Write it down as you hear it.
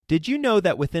Did you know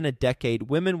that within a decade,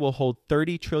 women will hold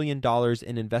 $30 trillion in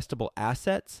investable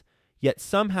assets? Yet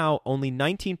somehow only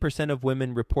 19% of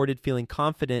women reported feeling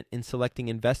confident in selecting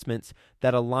investments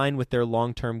that align with their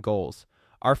long-term goals.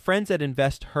 Our friends at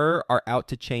InvestHer are out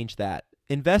to change that.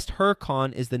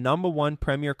 InvestHerCon is the #1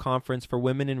 premier conference for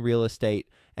women in real estate,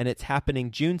 and it's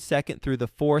happening June 2nd through the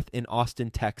 4th in Austin,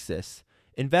 Texas.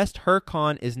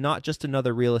 InvestHerCon is not just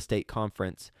another real estate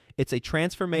conference. It's a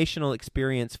transformational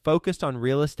experience focused on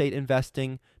real estate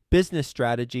investing, business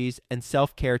strategies, and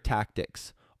self-care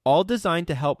tactics, all designed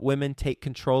to help women take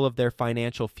control of their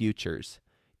financial futures.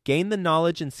 Gain the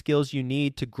knowledge and skills you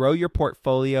need to grow your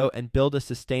portfolio and build a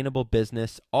sustainable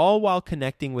business, all while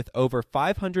connecting with over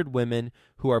 500 women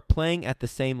who are playing at the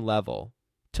same level.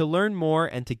 To learn more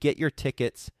and to get your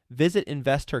tickets, visit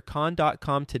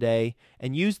InvestHerCon.com today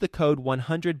and use the code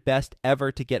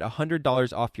 100BESTEVER to get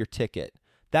 $100 off your ticket.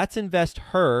 That's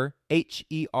InvestHer,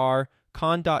 H-E-R,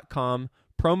 con.com,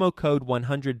 promo code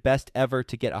 100BESTEVER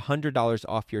to get $100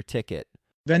 off your ticket.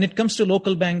 When it comes to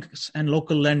local banks and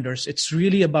local lenders, it's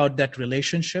really about that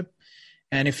relationship.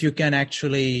 And if you can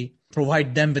actually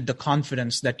provide them with the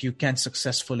confidence that you can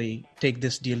successfully take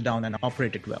this deal down and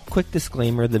operate it well. Quick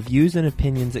disclaimer, the views and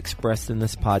opinions expressed in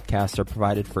this podcast are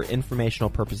provided for informational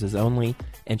purposes only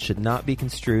and should not be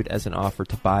construed as an offer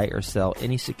to buy or sell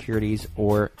any securities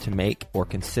or to make or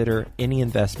consider any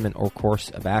investment or course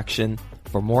of action.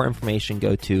 For more information,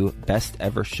 go to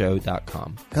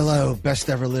bestevershow.com. Hello, Best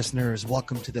Ever listeners.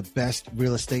 Welcome to the Best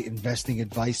Real Estate Investing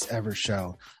Advice Ever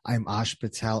show. I'm Ash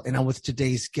Patel, and I'm with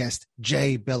today's guest,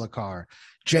 Jay Belakar.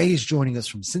 Jay is joining us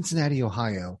from Cincinnati,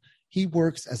 Ohio. He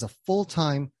works as a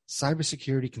full-time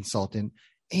cybersecurity consultant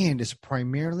and is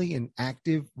primarily an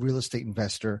active real estate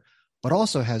investor, but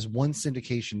also has one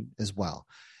syndication as well.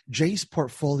 Jay's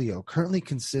portfolio currently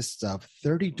consists of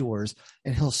 30 doors,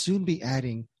 and he'll soon be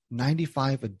adding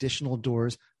 95 additional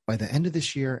doors by the end of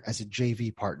this year as a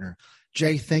JV partner.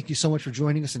 Jay, thank you so much for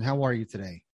joining us, and how are you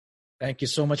today? Thank you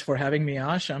so much for having me,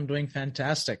 Ash. I'm doing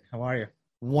fantastic. How are you?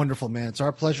 Wonderful, man. It's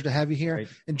our pleasure to have you here. Great.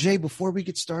 And Jay, before we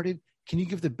get started, can you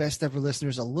give the Best Ever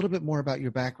listeners a little bit more about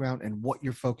your background and what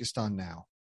you're focused on now?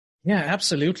 Yeah,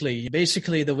 absolutely.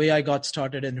 Basically, the way I got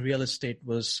started in real estate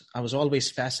was I was always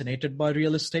fascinated by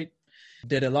real estate.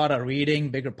 Did a lot of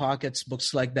reading, Bigger Pockets,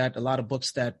 books like that, a lot of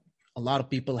books that a lot of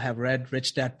people have read.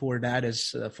 Rich Dad, Poor Dad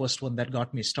is the first one that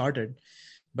got me started.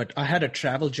 But I had a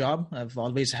travel job. I've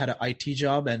always had an IT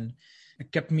job, and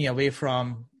it kept me away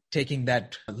from taking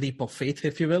that leap of faith,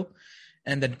 if you will.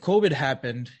 And then COVID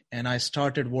happened, and I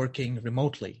started working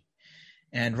remotely.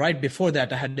 And right before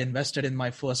that, I had invested in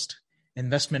my first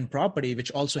investment property,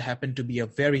 which also happened to be a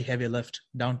very heavy lift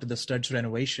down to the studs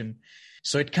renovation.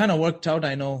 So it kind of worked out.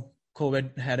 I know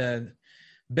COVID had a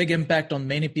big impact on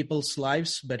many people's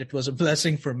lives, but it was a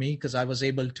blessing for me because I was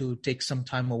able to take some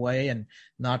time away and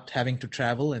not having to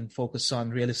travel and focus on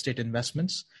real estate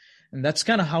investments. And that's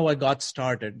kind of how I got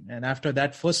started. And after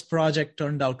that first project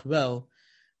turned out well,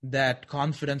 that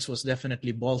confidence was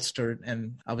definitely bolstered,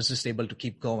 and I was just able to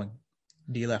keep going,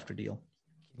 deal after deal.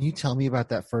 Can you tell me about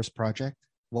that first project?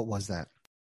 What was that?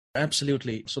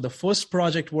 Absolutely. So the first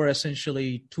project were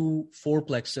essentially two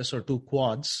fourplexes or two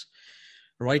quads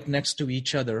right next to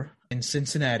each other in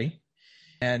Cincinnati.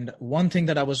 And one thing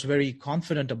that I was very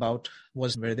confident about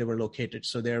was where they were located.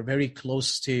 So they're very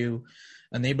close to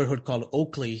a neighborhood called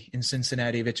Oakley in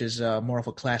Cincinnati, which is more of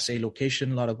a Class A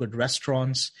location, a lot of good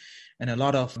restaurants, and a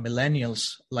lot of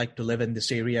millennials like to live in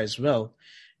this area as well.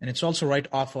 And it's also right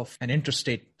off of an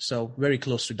interstate, so very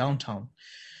close to downtown.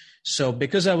 So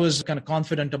because I was kind of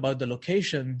confident about the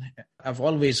location, I've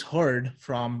always heard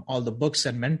from all the books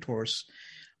and mentors,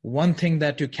 one thing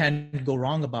that you can't go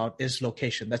wrong about is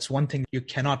location. That's one thing you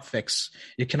cannot fix.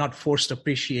 You cannot force to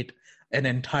appreciate an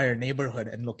entire neighborhood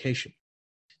and location.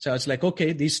 So it's like,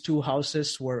 okay, these two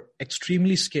houses were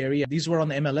extremely scary. These were on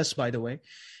the MLS, by the way.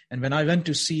 And when I went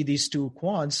to see these two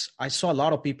quads, I saw a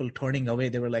lot of people turning away.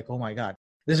 They were like, oh my God,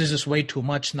 this is just way too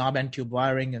much knob and tube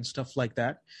wiring and stuff like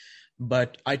that.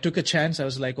 But I took a chance. I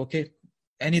was like, okay,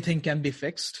 anything can be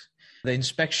fixed. The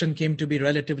inspection came to be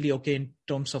relatively okay in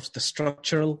terms of the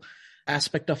structural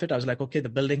aspect of it. I was like, okay, the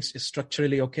building is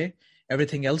structurally okay.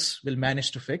 Everything else will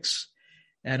manage to fix.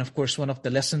 And of course, one of the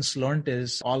lessons learned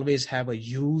is always have a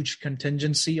huge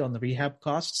contingency on the rehab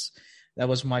costs. That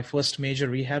was my first major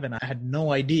rehab, and I had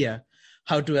no idea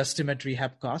how to estimate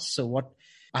rehab costs. So what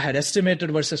I had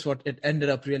estimated versus what it ended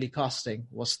up really costing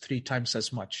was 3 times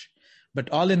as much.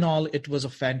 But all in all, it was a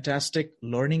fantastic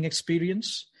learning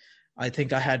experience. I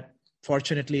think I had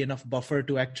fortunately enough buffer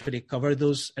to actually cover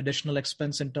those additional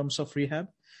expense in terms of rehab.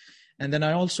 And then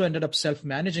I also ended up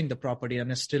self-managing the property,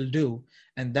 and I still do.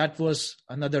 And that was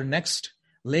another next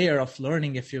layer of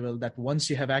learning, if you will, that once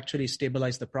you have actually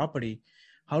stabilized the property,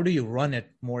 how do you run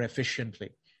it more efficiently,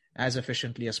 as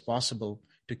efficiently as possible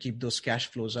to keep those cash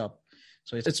flows up?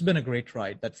 So it's been a great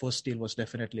ride. That first deal was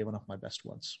definitely one of my best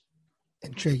ones.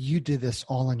 And Jay, you did this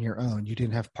all on your own. You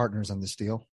didn't have partners on this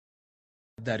deal?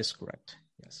 That is correct.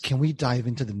 Yes. Can we dive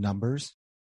into the numbers?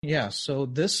 Yeah. So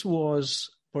this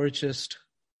was purchased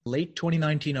late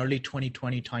 2019, early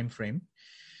 2020 timeframe.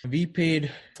 We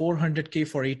paid $400K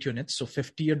for 8 units, so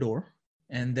 50 a door.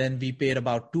 And then we paid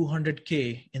about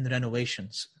 $200K in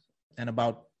renovations and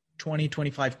about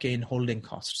 $25K in holding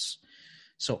costs.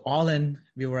 So all in,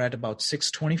 we were at about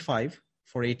 $625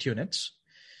 for 8 units.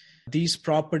 These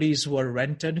properties were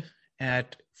rented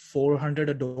at $400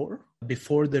 a door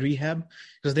before the rehab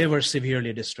because they were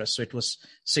severely distressed. So it was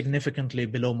significantly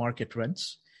below market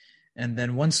rents. And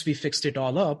then once we fixed it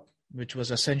all up, which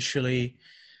was essentially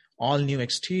all new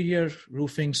exterior,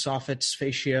 roofing, soffits,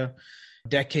 fascia,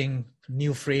 decking,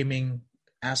 new framing,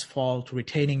 asphalt,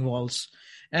 retaining walls,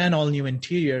 and all new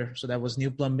interior. So that was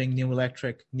new plumbing, new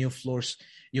electric, new floors,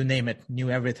 you name it, new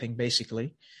everything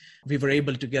basically. We were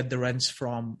able to get the rents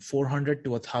from $400 to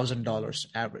 $1,000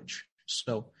 average.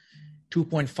 So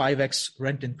 2.5x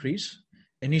rent increase.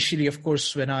 Initially, of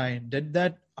course, when I did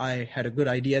that, I had a good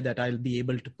idea that I'll be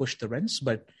able to push the rents,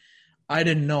 but I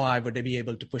didn't know I would be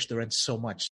able to push the rents so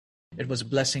much. It was a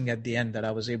blessing at the end that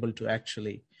I was able to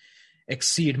actually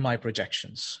exceed my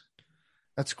projections.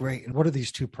 That's great. And what are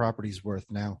these two properties worth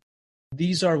now?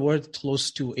 These are worth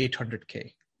close to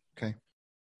 $800K. Okay.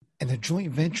 And the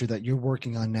joint venture that you're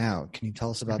working on now, can you tell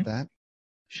us about that?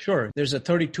 Sure. There's a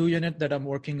 32 unit that I'm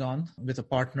working on with a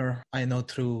partner I know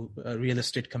through a real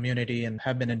estate community and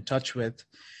have been in touch with.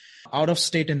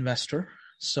 Out-of-state investor.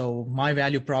 So my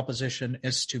value proposition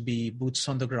is to be boots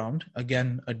on the ground.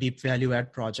 Again, a deep value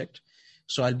add project.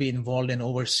 So I'll be involved in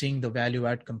overseeing the value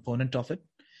add component of it.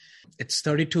 It's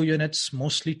 32 units,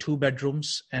 mostly 2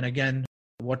 bedrooms. And again,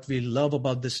 what we love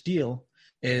about this deal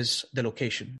is the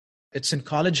location. It's in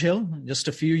College Hill. Just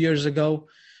a few years ago,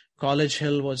 College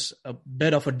Hill was a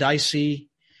bit of a dicey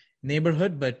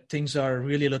neighborhood, but things are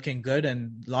really looking good.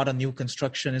 And a lot of new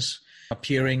construction is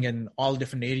appearing in all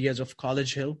different areas of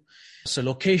College Hill. So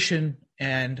location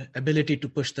and ability to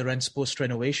push the rents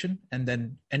post-renovation and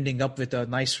then ending up with a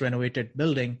nice renovated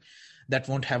building that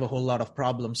won't have a whole lot of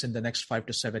problems in the next 5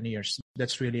 to 7 years.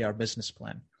 That's really our business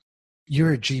plan.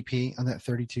 You're a GP on that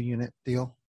 32 unit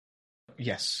deal?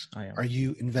 Yes, I am. Are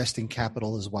you investing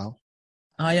capital as well?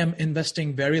 I am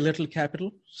investing very little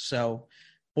capital. So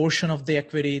portion of the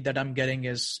equity that I'm getting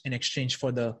is in exchange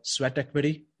for the sweat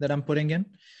equity that I'm putting in.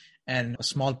 And a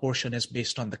small portion is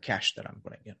based on the cash that I'm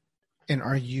putting in. And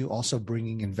are you also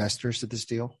bringing investors to this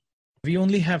deal? We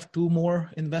only have 2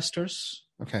 more investors.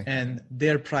 Okay. And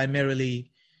they're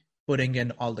primarily putting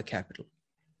in all the capital.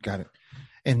 Got it.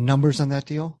 And numbers on that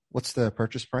deal? What's the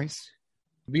purchase price?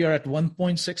 We are at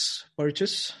 1.6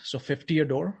 purchase, so 50 a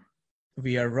door.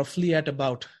 We are roughly at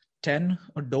about 10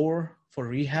 a door for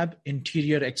rehab,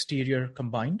 interior, exterior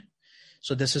combined.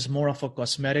 So this is more of a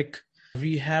cosmetic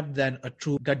rehab than a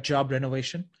true gut job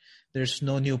renovation. There's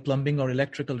no new plumbing or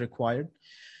electrical required,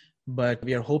 but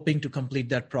we are hoping to complete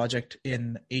that project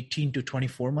in 18 to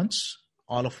 24 months,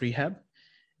 all of rehab,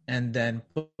 and then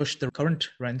push the current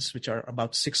rents, which are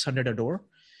about $600 a door,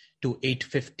 to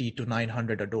 $850 to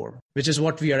 $900 a door, which is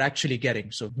what we are actually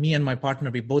getting. So me and my partner,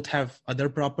 we both have other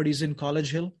properties in College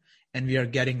Hill, and we are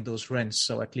getting those rents.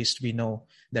 So at least we know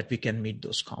that we can meet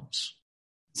those comps.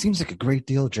 Seems like a great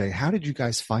deal, Jay. How did you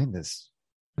guys find this?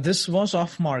 This was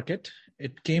off market.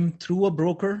 It came through a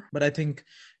broker, but I think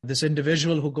this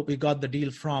individual who we got the deal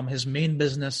from, his main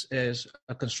business is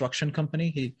a construction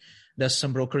company. He does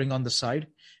some brokering on the side,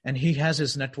 and he has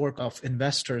his network of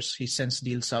investors he sends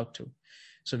deals out to.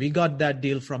 So we got that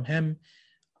deal from him.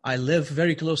 I live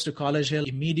very close to College Hill.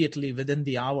 Immediately within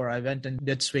the hour, I went and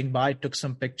did swing by, took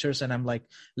some pictures, and I'm like,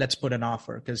 let's put an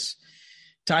offer because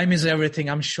time is everything.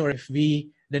 I'm sure if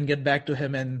we didn't get back to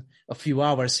him in a few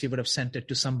hours, he would have sent it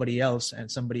to somebody else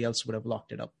and somebody else would have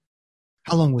locked it up.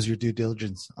 How long was your due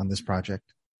diligence on this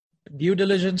project? Due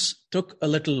diligence took a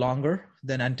little longer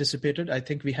than anticipated. I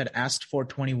think we had asked for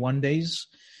 21 days,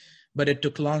 but it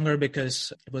took longer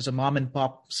because it was a mom and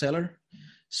pop seller.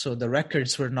 So the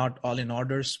records were not all in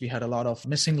orders. We had a lot of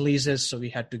missing leases, so we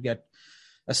had to get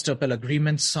a stipple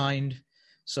agreement signed.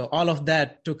 So all of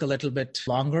that took a little bit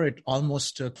longer. It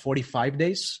almost took 45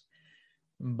 days,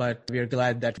 but we are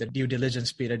glad that the due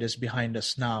diligence period is behind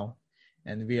us now,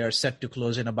 and we are set to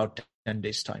close in about 10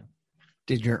 days' time.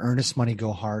 Did your earnest money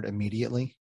go hard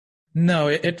immediately? No,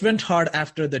 it went hard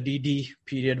after the DD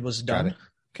period was Got done. it.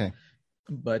 Okay.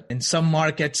 But in some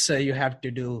markets, you have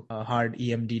to do a hard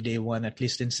EMD day one. At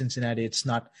least in Cincinnati, it's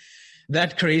not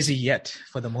that crazy yet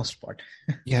for the most part.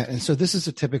 Yeah. And so this is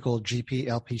a typical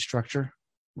GP-LP structure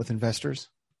with investors?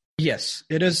 Yes,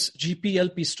 it is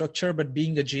GP-LP structure, but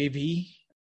being a JV,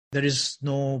 there is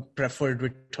no preferred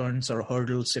returns or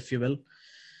hurdles, if you will.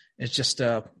 It's just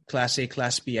a Class A,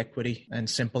 Class B equity and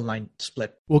simple line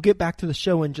split. We'll get back to the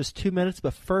show in just 2 minutes,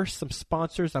 but first, some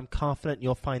sponsors I'm confident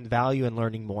you'll find value in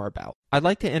learning more about. I'd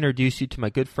like to introduce you to my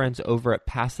good friends over at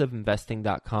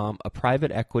PassiveInvesting.com, a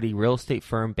private equity real estate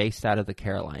firm based out of the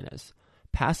Carolinas.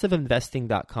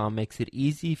 PassiveInvesting.com makes it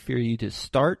easy for you to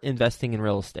start investing in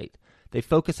real estate. They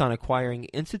focus on acquiring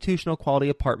institutional quality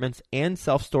apartments and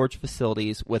self-storage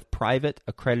facilities with private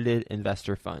accredited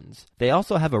investor funds. They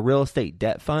also have a real estate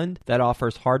debt fund that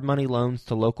offers hard money loans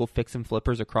to local fix and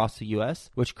flippers across the U.S.,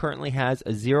 which currently has a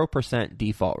 0%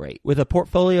 default rate. With a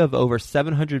portfolio of over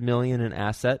 $700 million in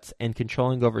assets and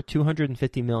controlling over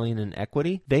 $250 million in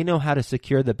equity, they know how to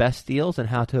secure the best deals and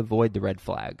how to avoid the red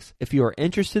flags. If you are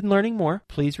interested in learning more,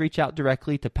 please reach out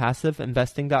directly to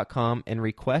PassiveInvesting.com and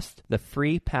request the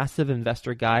free Passive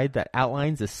Investor Guide that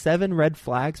outlines the 7 red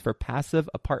flags for passive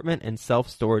apartment and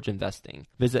self-storage investing.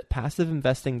 Visit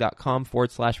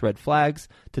PassiveInvesting.com/red flags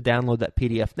to download that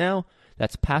PDF now.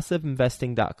 That's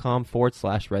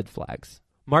PassiveInvesting.com/red flags.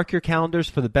 Mark your calendars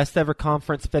for the Best Ever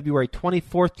Conference, February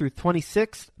 24th through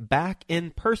 26th, back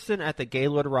in person at the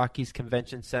Gaylord Rockies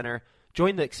Convention Center.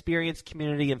 Join the experienced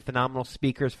community and phenomenal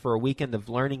speakers for a weekend of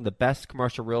learning the best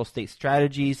commercial real estate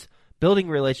strategies, building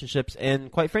relationships,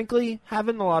 and quite frankly,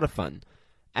 having a lot of fun.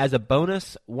 As a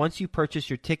bonus, once you purchase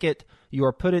your ticket, you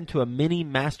are put into a mini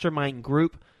mastermind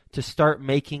group to start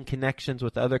making connections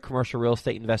with other commercial real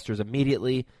estate investors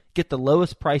immediately. Get the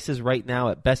lowest prices right now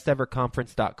at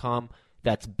besteverconference.com.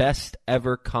 That's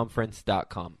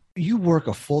besteverconference.com. You work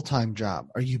a full-time job.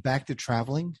 Are you back to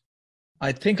traveling?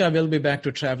 I think I will be back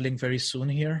to traveling very soon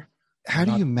here. How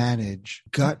do you manage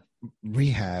gut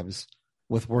rehabs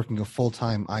with working a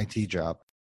full-time IT job?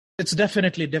 It's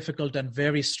definitely difficult and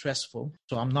very stressful.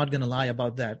 So I'm not going to lie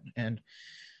about that. And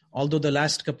although the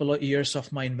last couple of years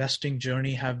of my investing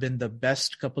journey have been the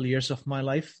best couple of years of my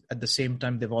life, at the same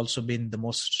time, they've also been the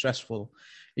most stressful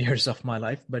years of my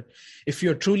life. But if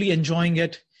you're truly enjoying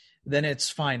it, then it's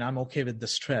fine. I'm okay with the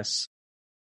stress.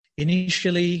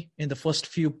 Initially, in the first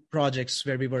few projects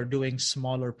where we were doing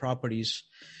smaller properties,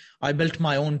 I built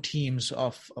my own teams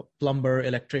of plumber,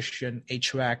 electrician,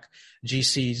 HVAC,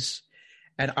 GCs,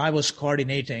 and I was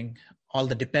coordinating all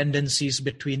the dependencies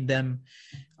between them.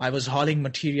 I was hauling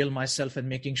material myself and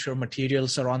making sure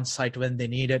materials are on site when they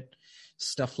need it,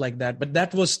 stuff like that. But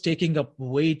that was taking up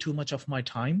way too much of my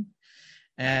time.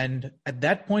 And at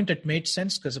that point, it made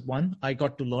sense because, one, I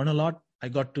got to learn a lot. I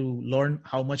got to learn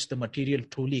how much the material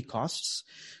truly costs.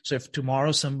 So if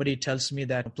tomorrow somebody tells me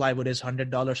that plywood is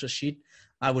 $100 a sheet,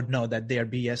 I would know that they are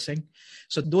BSing.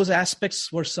 So those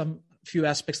aspects were some few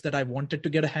aspects that I wanted to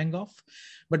get a hang of.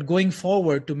 But going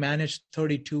forward to manage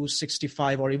 32,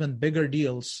 65, or even bigger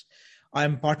deals,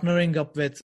 I'm partnering up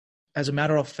with, as a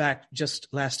matter of fact, just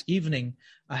last evening,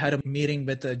 I had a meeting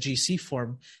with a GC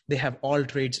firm. They have all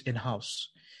trades in-house.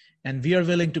 And we are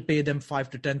willing to pay them 5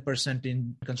 to 10%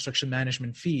 in construction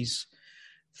management fees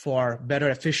for better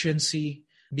efficiency,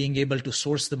 being able to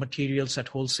source the materials at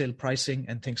wholesale pricing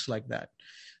and things like that.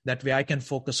 That way I can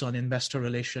focus on investor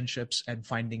relationships and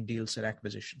finding deals and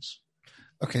acquisitions.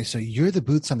 Okay, so you're the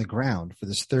boots on the ground for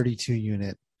this 32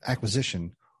 unit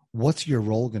acquisition. What's your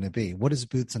role going to be? What does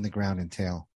boots on the ground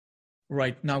entail?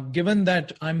 Right. Now, given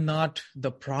that I'm not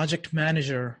the project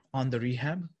manager on the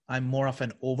rehab, I'm more of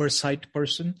an oversight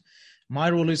person. My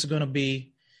role is going to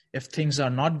be, if things are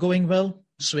not going well,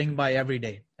 swing by every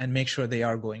day and make sure they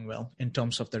are going well in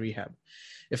terms of the rehab.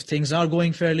 If things are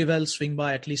going fairly well, swing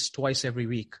by at least twice every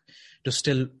week to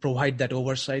still provide that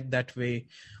oversight. That way,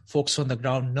 folks on the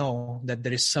ground know that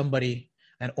there is somebody,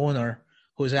 an owner,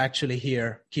 who's actually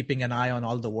here keeping an eye on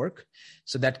all the work.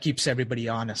 So that keeps everybody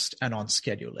honest and on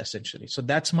schedule, essentially. So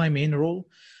that's my main role.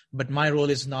 But my role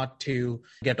is not to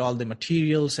get all the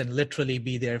materials and literally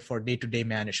be there for day-to-day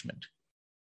management.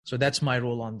 So that's my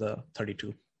role on the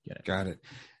 32 unit. Got it.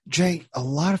 Jay, a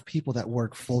lot of people that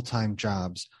work full-time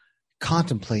jobs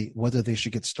contemplate whether they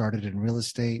should get started in real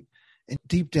estate. And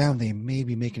deep down, they may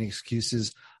be making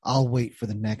excuses. I'll wait for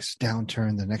the next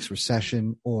downturn, the next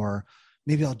recession, or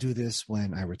maybe I'll do this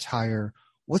when I retire.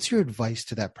 What's your advice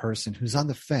to that person who's on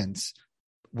the fence,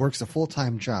 works a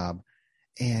full-time job,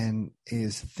 and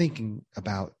is thinking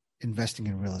about investing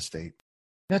in real estate?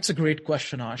 That's a great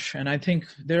question, Ash. And I think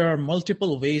there are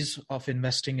multiple ways of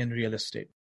investing in real estate.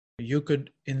 You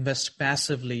could invest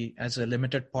passively as a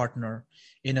limited partner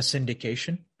in a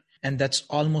syndication. And that's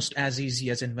almost as easy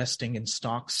as investing in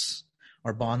stocks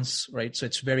or bonds, right? So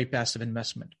it's very passive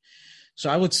investment. So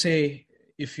I would say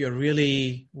if you're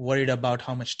really worried about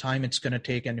how much time it's going to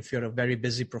take, and if you're a very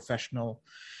busy professional,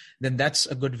 then that's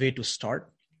a good way to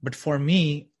start. But for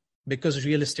me, because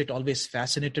real estate always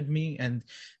fascinated me and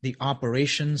the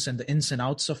operations and the ins and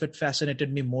outs of it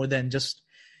fascinated me more than just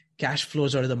cash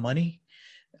flows or the money,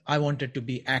 I wanted to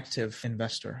be active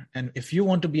investor. And if you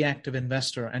want to be active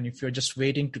investor and if you're just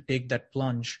waiting to take that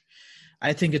plunge,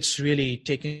 I think it's really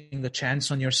taking the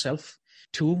chance on yourself.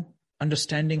 Two,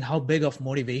 understanding how big of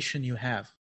motivation you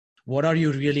have. What are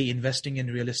you really investing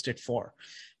in real estate for?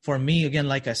 For me, again,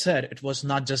 like I said, it was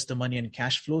not just the money and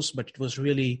cash flows, but it was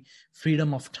really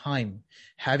freedom of time,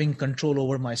 having control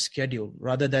over my schedule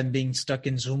rather than being stuck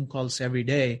in Zoom calls every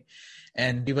day.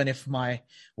 And even if my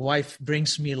wife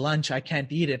brings me lunch, I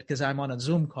can't eat it because I'm on a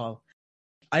Zoom call.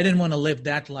 I didn't want to live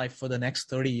that life for the next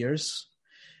 30 years.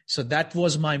 So that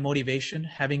was my motivation,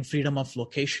 having freedom of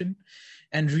location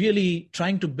and really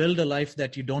trying to build a life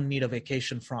that you don't need a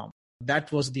vacation from.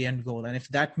 That was the end goal. And if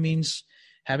that means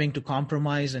having to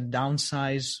compromise and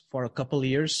downsize for a couple of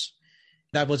years,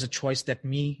 that was a choice that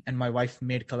me and my wife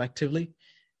made collectively.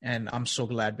 And I'm so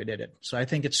glad we did it. So I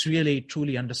think it's really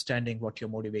truly understanding what your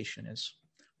motivation is.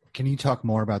 Can you talk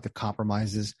more about the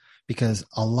compromises? Because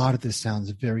a lot of this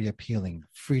sounds very appealing.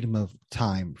 Freedom of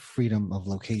time, freedom of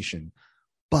location,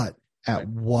 but at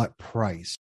what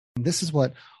price? And this is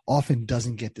what often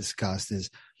doesn't get discussed is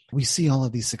we see all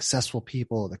of these successful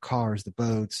people, the cars, the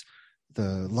boats,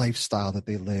 the lifestyle that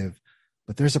they live,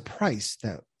 but there's a price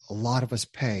that a lot of us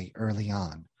pay early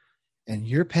on. And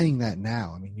you're paying that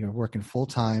now. I mean, you're working full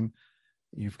time.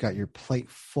 You've got your plate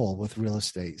full with real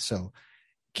estate. So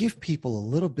give people a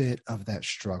little bit of that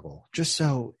struggle, just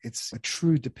so it's a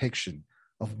true depiction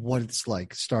of what it's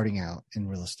like starting out in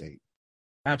real estate.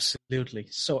 Absolutely.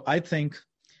 So I think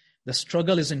the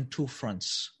struggle is in two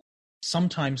fronts.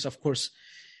 Sometimes, of course,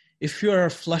 if you're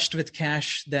flushed with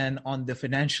cash, then on the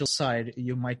financial side,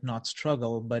 you might not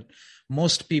struggle. But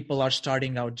most people are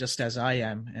starting out just as I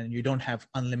am, and you don't have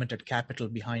unlimited capital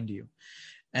behind you.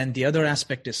 And the other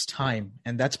aspect is time.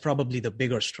 And that's probably the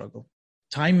bigger struggle.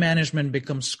 Time management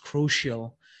becomes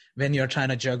crucial when you're trying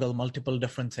to juggle multiple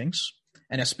different things.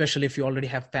 And especially if you already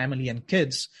have family and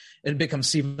kids, it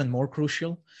becomes even more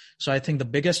crucial. So I think the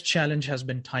biggest challenge has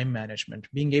been time management,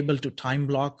 being able to time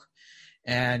block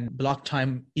and block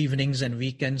time evenings and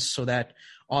weekends so that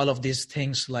all of these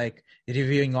things like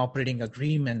reviewing operating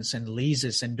agreements and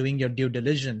leases and doing your due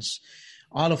diligence,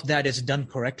 all of that is done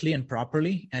correctly and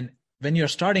properly. And when you're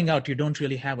starting out, you don't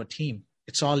really have a team.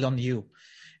 It's all on you.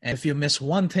 And if you miss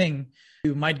one thing,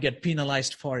 you might get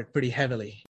penalized for it pretty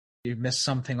heavily. You miss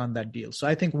something on that deal. So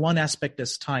I think one aspect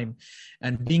is time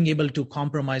and being able to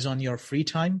compromise on your free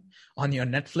time, on your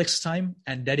Netflix time,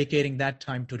 and dedicating that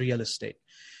time to real estate.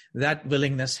 That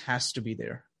willingness has to be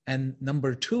there. And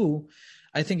number two,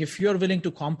 I think if you're willing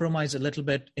to compromise a little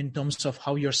bit in terms of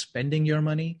how you're spending your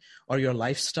money or your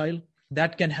lifestyle,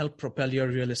 that can help propel your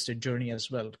real estate journey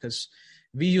as well. Because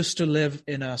we used to live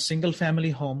in a single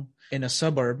family home in a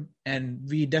suburb, and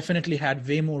we definitely had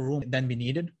way more room than we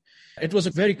needed. It was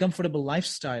a very comfortable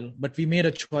lifestyle, but we made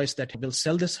a choice that we'll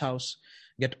sell this house,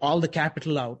 get all the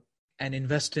capital out, and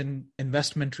invest in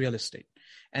investment real estate.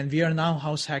 And we are now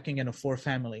house hacking in a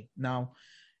 4-family. Now,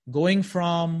 going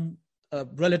from a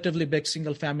relatively big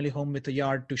single family home with a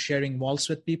yard to sharing walls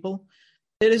with people,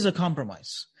 it is a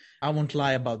compromise. I won't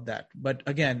lie about that. But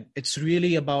again, it's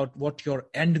really about what your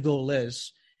end goal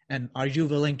is. And are you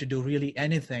willing to do really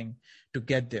anything to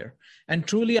get there? And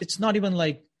truly, it's not even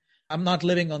like I'm not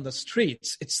living on the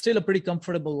streets. It's still a pretty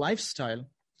comfortable lifestyle,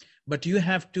 but you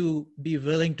have to be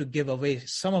willing to give away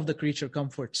some of the creature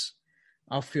comforts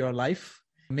of your life.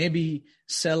 Maybe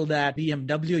sell that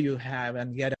BMW you have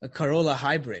and get a Corolla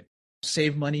hybrid,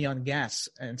 save money on gas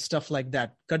and stuff like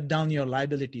that. Cut down your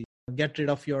liability, get rid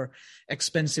of your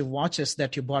expensive watches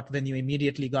that you bought when you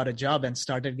immediately got a job and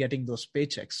started getting those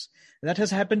paychecks. That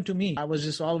has happened to me. I was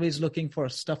just always looking for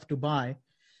stuff to buy.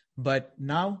 But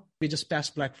now we just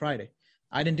passed Black Friday.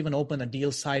 I didn't even open a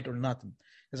deal site or nothing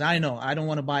because I know I don't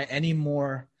want to buy any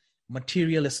more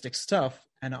materialistic stuff,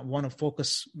 and I want to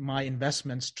focus my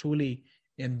investments truly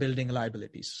in building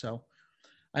liabilities. So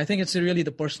I think it's really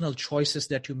the personal choices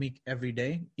that you make every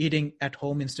day. Eating at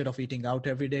home instead of eating out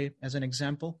every day, as an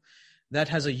example, that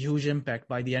has a huge impact.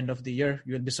 By the end of the year,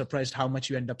 you'll be surprised how much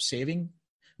you end up saving,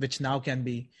 which now can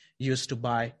be used to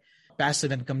buy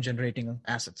passive income generating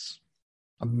assets.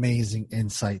 Amazing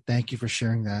insight. Thank you for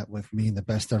sharing that with me and the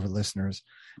best ever listeners.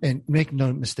 And make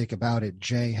no mistake about it,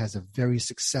 Jay has a very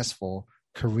successful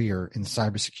career in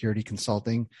cybersecurity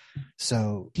consulting.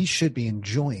 So he should be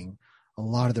enjoying a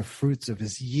lot of the fruits of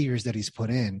his years that he's put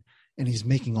in, and he's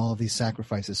making all of these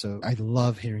sacrifices. So I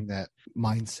love hearing that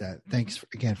mindset. Thanks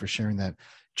again for sharing that.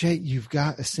 Jay, you've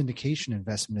got a syndication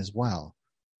investment as well.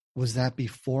 Was that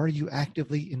before you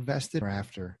actively invested or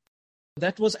after?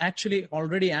 That was actually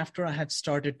already after I had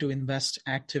started to invest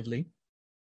actively.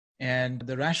 And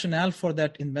the rationale for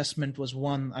that investment was,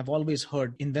 one, I've always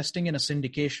heard investing in a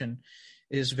syndication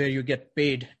is where you get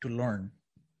paid to learn.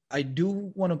 I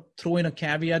do want to throw in a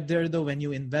caveat there, though. When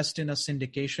you invest in a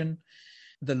syndication,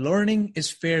 the learning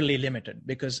is fairly limited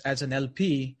because as an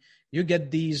LP, you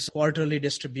get these quarterly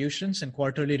distributions and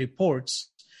quarterly reports,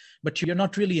 but you're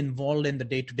not really involved in the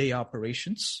day-to-day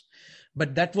operations.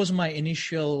 But that was my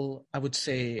initial, I would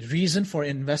say, reason for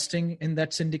investing in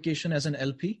that syndication as an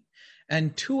LP.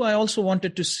 And two, I also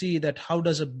wanted to see that how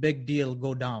does a big deal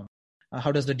go down?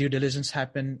 How does the due diligence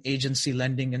happen, agency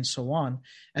lending, and so on?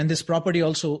 And this property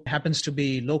also happens to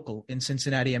be local in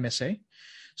Cincinnati, MSA.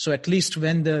 So at least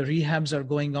when the rehabs are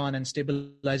going on and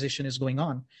stabilization is going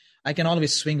on, I can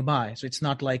always swing by. So it's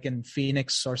not like in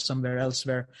Phoenix or somewhere else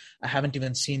where I haven't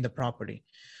even seen the property.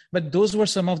 But those were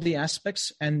some of the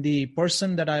aspects. And the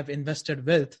person that I've invested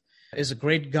with is a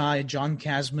great guy, John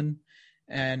Casman.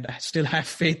 And I still have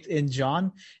faith in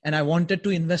John. And I wanted to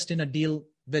invest in a deal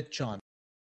with John.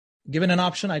 Given an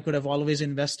option, I could have always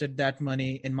invested that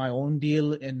money in my own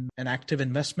deal in an active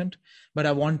investment. But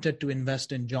I wanted to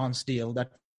invest in John's deal.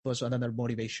 That was another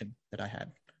motivation that I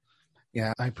had.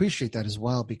 Yeah, I appreciate that as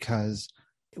well, because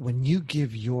when you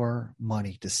give your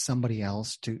money to somebody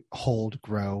else to hold,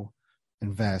 grow,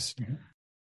 invest,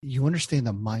 you understand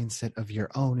the mindset of your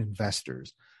own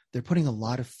investors. They're putting a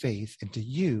lot of faith into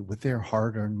you with their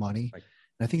hard-earned money. Right.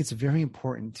 And I think it's very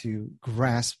important to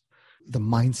grasp the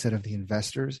mindset of the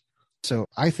investors. So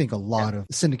I think a lot of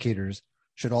syndicators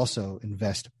should also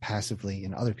invest passively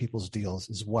in other people's deals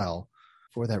as well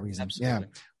for that reason. Absolutely.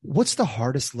 Yeah. What's the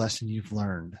hardest lesson you've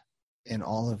learned in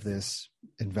all of this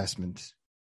investment?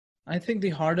 I think the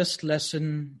hardest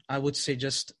lesson, I would say,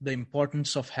 just the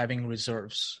importance of having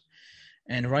reserves.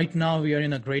 And right now we are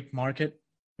in a great market,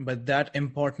 but that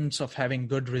importance of having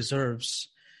good reserves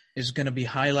is going to be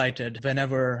highlighted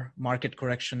whenever market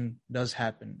correction does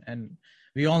happen. And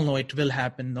we all know it will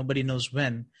happen. Nobody knows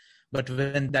when. But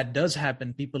when that does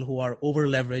happen, people who are over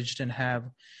leveraged and have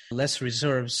less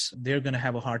reserves, they're going to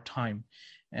have a hard time.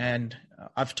 And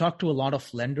I've talked to a lot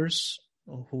of lenders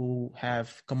who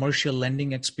have commercial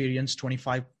lending experience,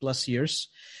 25 plus years.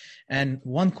 And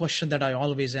one question that I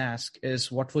always ask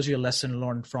is, what was your lesson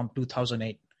learned from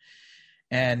 2008?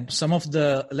 And some of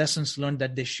the lessons learned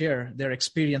that they share, they're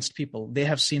experienced people. They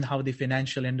have seen how the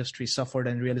financial industry suffered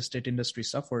and real estate industry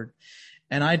suffered.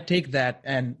 And I take that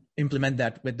and implement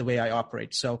that with the way I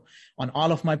operate. So on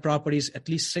all of my properties, at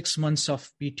least 6 months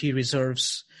of PT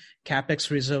reserves, CapEx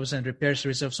reserves, and repairs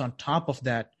reserves on top of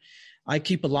that. I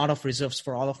keep a lot of reserves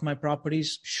for all of my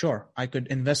properties. Sure, I could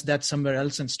invest that somewhere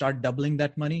else and start doubling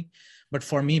that money. But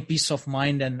for me, peace of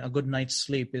mind and a good night's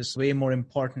sleep is way more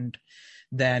important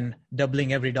than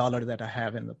doubling every dollar that I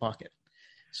have in the pocket.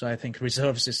 So I think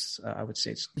reserves is, I would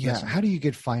say. Yeah. How do you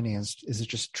get financed? Is it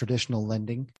just traditional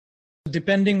lending?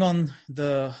 Depending on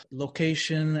the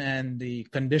location and the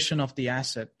condition of the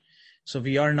asset. So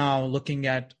we are now looking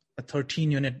at a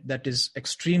 13 unit that is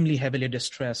extremely heavily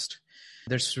distressed.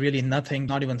 There's really nothing,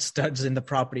 not even studs in the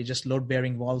property, just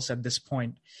load-bearing walls at this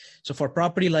point. So for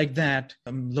property like that,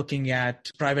 I'm looking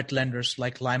at private lenders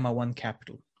like Lima One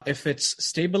Capital. If it's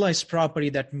stabilized property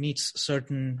that meets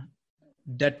certain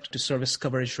debt to service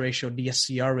coverage ratio,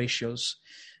 DSCR ratios,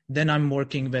 then I'm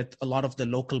working with a lot of the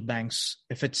local banks.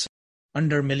 If it's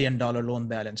under $1 million loan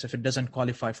balance, if it doesn't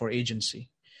qualify for agency.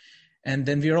 And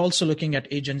then we are also looking at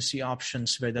agency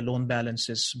options where the loan balance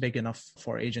is big enough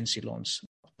for agency loans,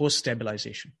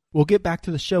 post-stabilization. We'll get back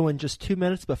to the show in just 2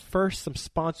 minutes, but first, some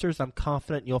sponsors I'm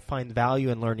confident you'll find value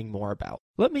in learning more about.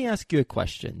 Let me ask you a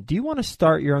question. Do you want to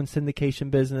start your own syndication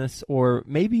business, or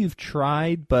maybe you've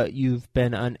tried, but you've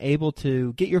been unable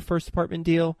to get your first apartment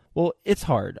deal? Well, it's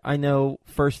hard. I know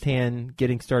firsthand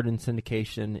getting started in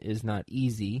syndication is not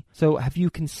easy. So have you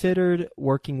considered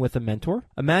working with a mentor?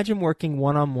 Imagine working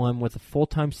one-on-one with a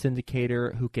full-time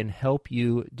syndicator who can help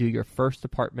you do your first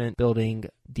apartment building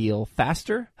deal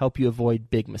faster, help you avoid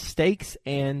big mistakes, mistakes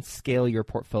and scale your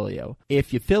portfolio.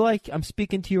 If you feel like I'm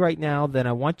speaking to you right now, then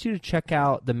I want you to check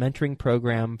out the mentoring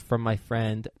program from my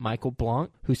friend Michael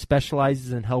Blanc, who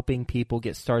specializes in helping people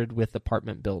get started with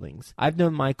apartment buildings. I've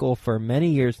known Michael for many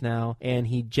years now, and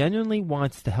he genuinely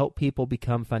wants to help people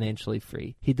become financially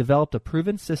free. He developed a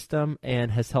proven system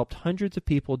and has helped hundreds of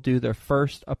people do their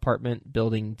first apartment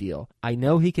building deal. I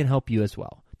know he can help you as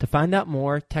well. To find out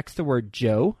more, text the word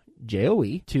Joe,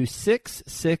 J-O-E, to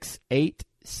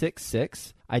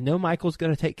 66866. I know Michael's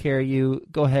going to take care of you.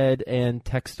 Go ahead and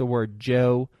text the word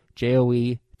Joe,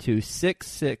 J-O-E, to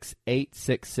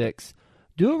 66866.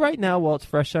 Do it right now while it's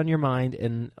fresh on your mind,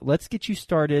 and let's get you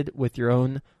started with your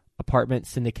own apartment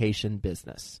syndication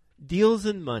business. Deals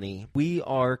and money. We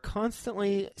are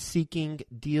constantly seeking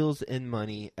deals and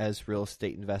money as real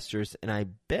estate investors, and I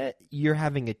bet you're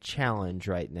having a challenge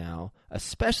right now,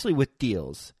 especially with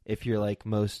deals, if you're like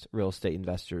most real estate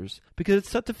investors, because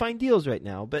it's tough to find deals right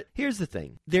now. But here's the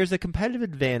thing. There's a competitive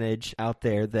advantage out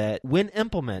there that when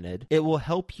implemented, it will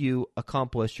help you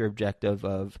accomplish your objective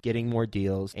of getting more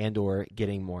deals and or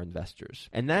getting more investors.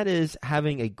 And that is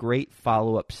having a great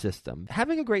follow-up system.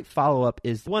 Having a great follow-up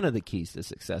is one of the keys to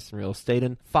success in real estate,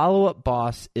 and Follow Up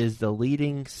Boss is the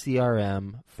leading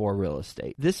CRM for real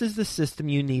estate. This is the system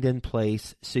you need in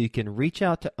place so you can reach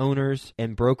out to owners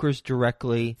and brokers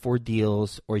directly for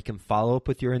deals, or you can follow up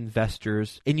with your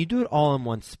investors, and you do it all in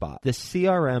one spot. The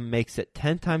CRM makes it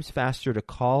 10 times faster to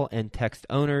call and text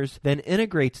owners, then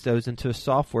integrates those into a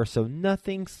software so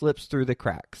nothing slips through the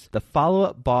cracks. The Follow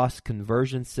Up Boss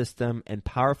conversion system and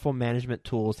powerful management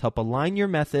tools help align your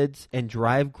methods and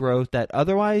drive growth that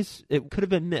otherwise it could have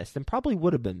been missed and probably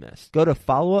would have been missed. Go to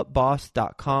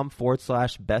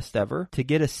followupboss.com/best ever to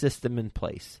get a system in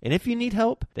place. And if you need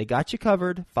help, they got you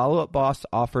covered. Follow Up Boss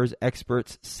offers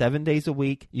experts 7 days a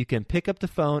week. You can pick up the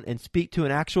phone and speak to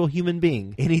an actual human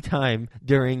being anytime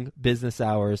during business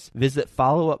hours. Visit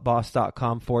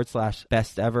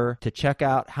followupboss.com/best ever to check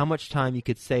out how much time you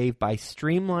could save by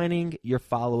streamlining your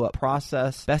follow-up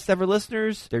process. Best Ever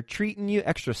listeners, they're treating you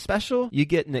extra special. You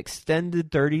get an extended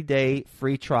 30-day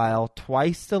free trial,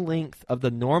 twice the length of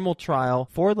the normal trial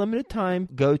for a limited time.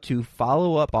 Go to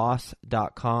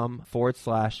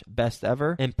followupboss.com/best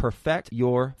ever and perfect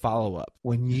your follow-up.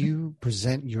 When you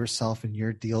present yourself and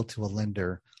your deal to a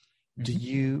lender, do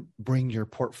you bring your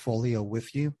portfolio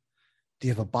with you? Do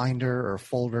you have a binder or a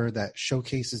folder that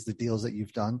showcases the deals that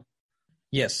you've done?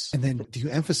 Yes. And then do you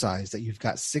emphasize that you've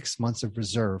got 6 months of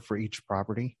reserve for each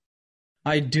property?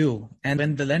 I do. And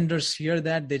when the lenders hear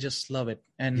that, they just love it.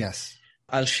 And yes.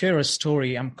 I'll share a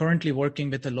story. I'm currently working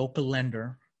with a local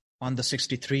lender on the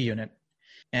 63 unit.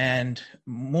 And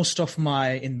most of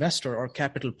my investor or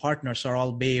capital partners are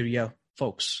all Bay Area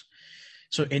folks.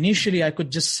 So initially, I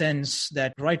could just sense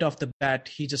that right off the bat,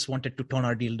 he just wanted to tone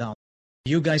our deal down.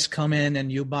 You guys come in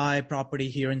and you buy property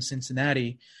here in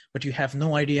Cincinnati, but you have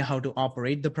no idea how to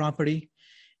operate the property.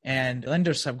 And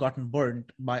lenders have gotten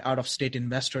burned by out-of-state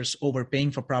investors overpaying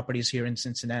for properties here in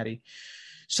Cincinnati.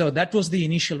 So that was the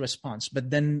initial response. But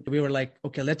then we were like,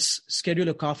 okay, let's schedule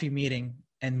a coffee meeting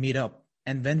and meet up.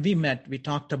 And when we met, we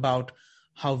talked about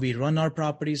how we run our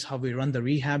properties, how we run the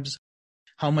rehabs,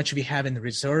 how much we have in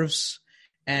reserves.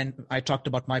 And I talked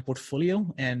about my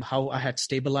portfolio and how I had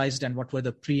stabilized and what were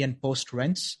the pre and post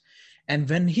rents. And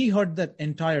when he heard that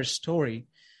entire story,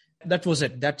 that was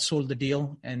it. That sold the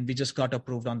deal. And we just got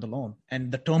approved on the loan.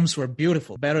 And the terms were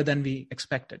beautiful, better than we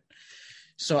expected.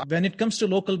 So when it comes to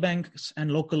local banks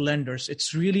and local lenders,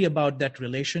 it's really about that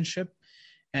relationship.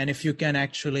 And if you can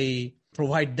actually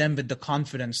provide them with the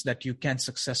confidence that you can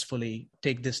successfully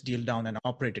take this deal down and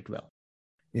operate it well.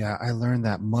 Yeah, I learned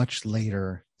that much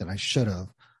later than I should have.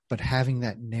 But having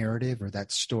that narrative or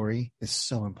that story is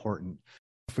so important.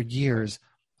 For years,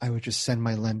 I would just send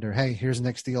my lender, hey, here's the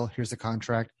next deal. Here's the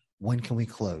contract. When can we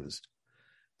close?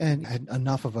 And I had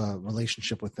enough of a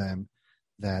relationship with them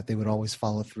that they would always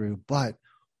follow through. But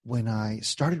when I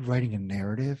started writing a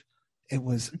narrative, it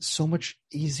was so much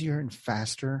easier and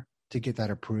faster to get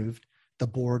that approved. The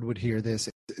board would hear this.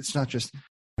 It's not just,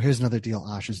 here's another deal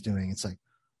Ash is doing. It's like,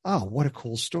 oh, what a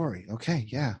cool story. Okay,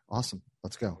 yeah, awesome.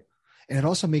 Let's go. And it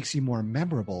also makes you more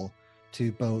memorable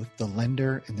to both the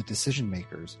lender and the decision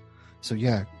makers. So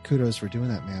yeah, kudos for doing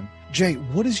that, man. Jay,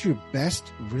 what is your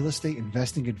best real estate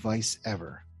investing advice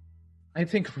ever? I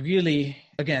think really,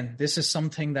 again, this is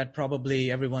something that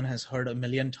probably everyone has heard a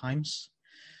million times,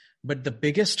 but the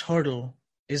biggest hurdle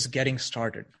is getting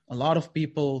started. A lot of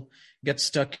people get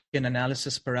stuck in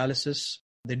analysis paralysis.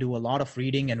 They do a lot of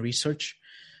reading and research,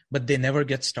 but they never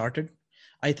get started.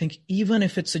 I think even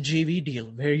if it's a JV deal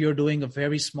where you're doing a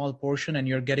very small portion and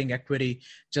you're getting equity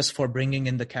just for bringing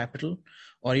in the capital,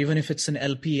 or even if it's an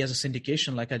LP as a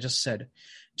syndication, like I just said,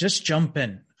 just jump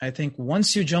in. I think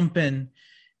once you jump in,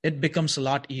 it becomes a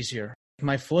lot easier.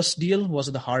 My first deal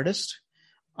was the hardest.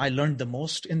 I learned the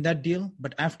most in that deal.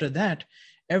 But after that,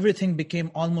 everything became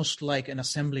almost like an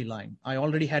assembly line. I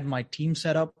already had my team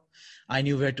set up. I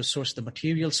knew where to source the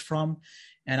materials from.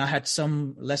 And I had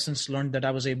some lessons learned that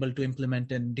I was able to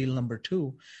implement in deal number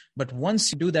 2. But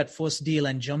once you do that first deal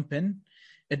and jump in,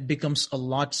 it becomes a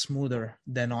lot smoother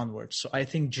than onwards. So I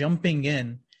think jumping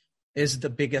in is the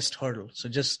biggest hurdle. So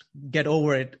just get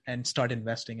over it and start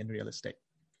investing in real estate.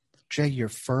 Jay, your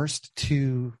first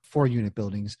 2 4-unit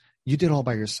buildings, you did all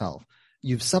by yourself.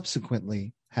 You've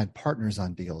subsequently had partners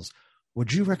on deals.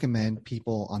 Would you recommend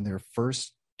people on their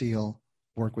first deal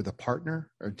work with a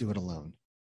partner or do it alone?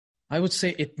 I would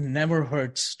say it never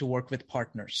hurts to work with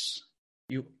partners.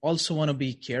 You also want to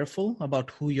be careful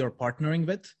about who you're partnering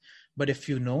with. But if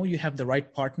you know you have the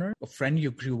right partner, a friend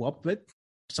you grew up with,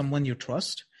 someone you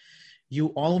trust, you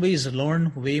always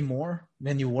learn way more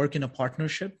when you work in a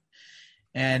partnership.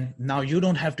 And now you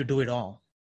don't have to do it all.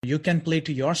 You can play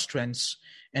to your strengths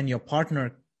and your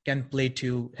partner can play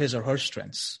to his or her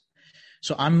strengths.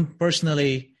 So I'm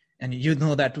personally, and you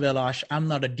know that well, Ash, I'm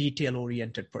not a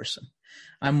detail-oriented person.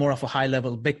 I'm more of a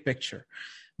high-level, big picture.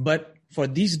 But for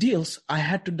these deals, I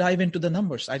had to dive into the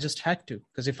numbers. I just had to,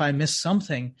 because if I missed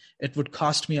something, it would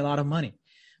cost me a lot of money.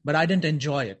 But I didn't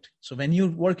enjoy it. So when you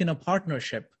work in a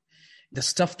partnership, the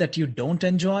stuff that you don't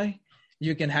enjoy,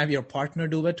 you can have your partner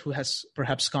do it who has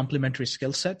perhaps complementary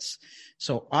skill sets.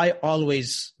 So I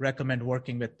always recommend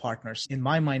working with partners. In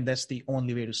my mind, that's the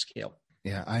only way to scale.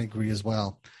 Yeah, I agree as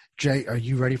well. Jay, are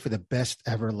you ready for the best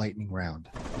ever lightning round?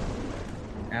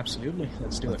 Absolutely.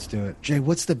 Let's do it. Jay,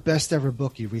 what's the best ever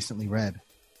book you recently read?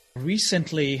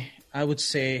 Recently, I would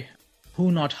say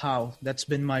Who Not How. That's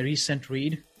been my recent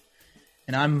read.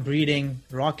 And I'm reading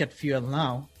Rocket Fuel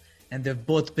now. And they've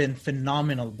both been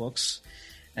phenomenal books.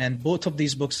 And both of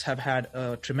these books have had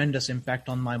a tremendous impact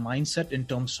on my mindset in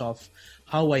terms of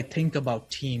how I think about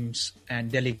teams and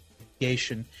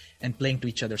delegation and playing to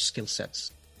each other's skill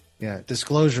sets. Yeah,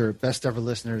 disclosure, best ever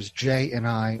listeners, Jay and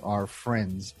I are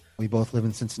friends. We both live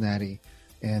in Cincinnati,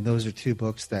 and those are 2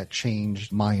 books that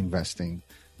changed my investing,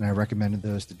 and I recommended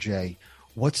those to Jay.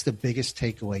 What's the biggest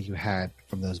takeaway you had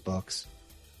from those books?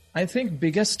 I think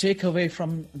biggest takeaway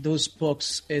from those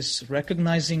books is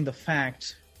recognizing the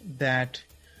fact that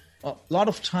a lot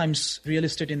of times real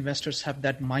estate investors have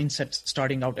that mindset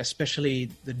starting out, especially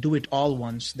the do-it-all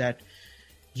ones, that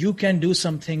you can do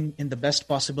something in the best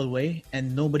possible way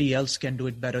and nobody else can do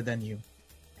it better than you.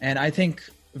 And I think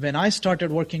when I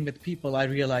started working with people, I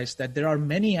realized that there are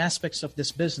many aspects of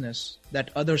this business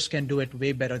that others can do it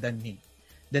way better than me.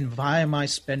 Then why am I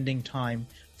spending time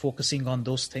focusing on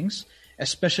those things,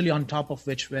 especially on top of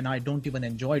which when I don't even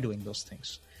enjoy doing those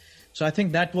things? So I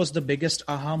think that was the biggest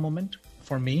aha moment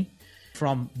for me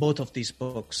from both of these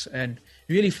books. And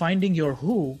really finding your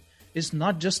who is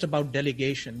not just about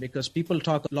delegation, because people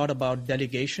talk a lot about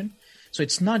delegation. So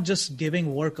it's not just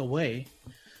giving work away,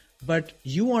 but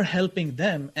you are helping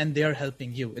them and they're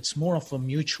helping you. It's more of a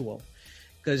mutual,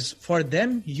 because for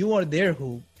them, you are their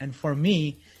who. And for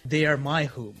me, they are my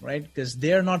who, right? Because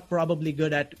they're not probably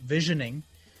good at visioning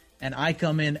and I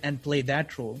come in and play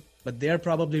that role, but they're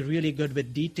probably really good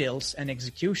with details and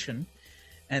execution.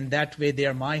 And that way they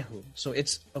are my who. So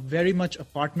it's very much a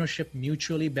partnership,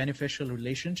 mutually beneficial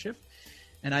relationship.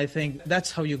 And I think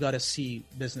that's how you got to see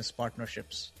business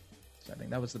partnerships. So I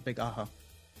think that was the big aha.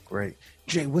 Great.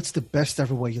 Jay, what's the best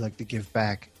ever way you like to give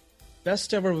back?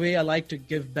 Best ever way I like to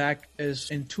give back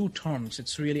is in 2 terms.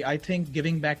 It's really, I think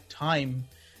giving back time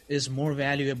is more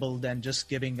valuable than just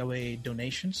giving away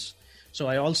donations. So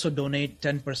I also donate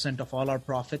 10% of all our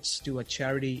profits to a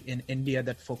charity in India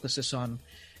that focuses on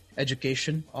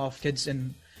education of kids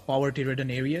in poverty-ridden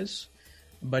areas.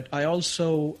 But I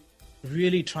also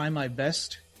really try my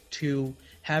best to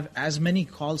have as many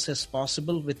calls as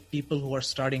possible with people who are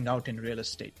starting out in real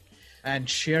estate and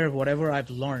share whatever I've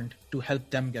learned to help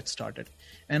them get started.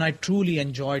 And I truly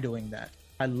enjoy doing that.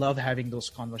 I love having those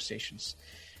conversations.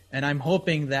 And I'm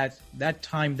hoping that that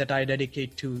time that I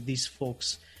dedicate to these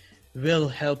folks will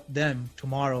help them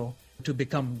tomorrow to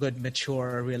become good,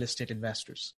 mature real estate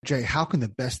investors. Jay, how can the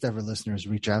best ever listeners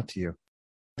reach out to you?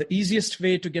 The easiest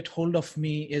way to get hold of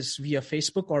me is via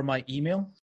Facebook or my email.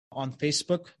 On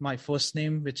Facebook, my first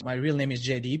name, which my real name is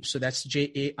Jaideep, so that's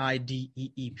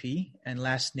Jaideep, and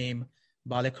last name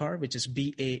Balekar, which is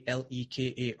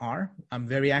Balekar. I'm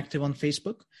very active on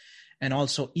Facebook. And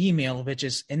also email, which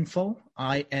is info,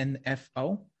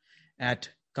 at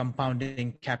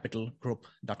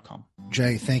compoundingcapitalgroup.com.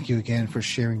 Jay, thank you again for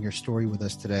sharing your story with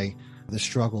us today. The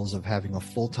struggles of having a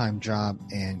full-time job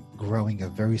and growing a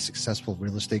very successful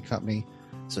real estate company.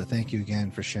 So thank you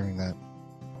again for sharing that.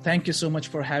 Thank you so much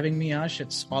for having me, Ash.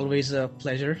 It's always a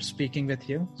pleasure speaking with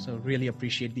you. So really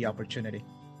appreciate the opportunity.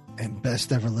 And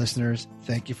best ever listeners,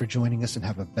 thank you for joining us and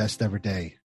have a best ever day.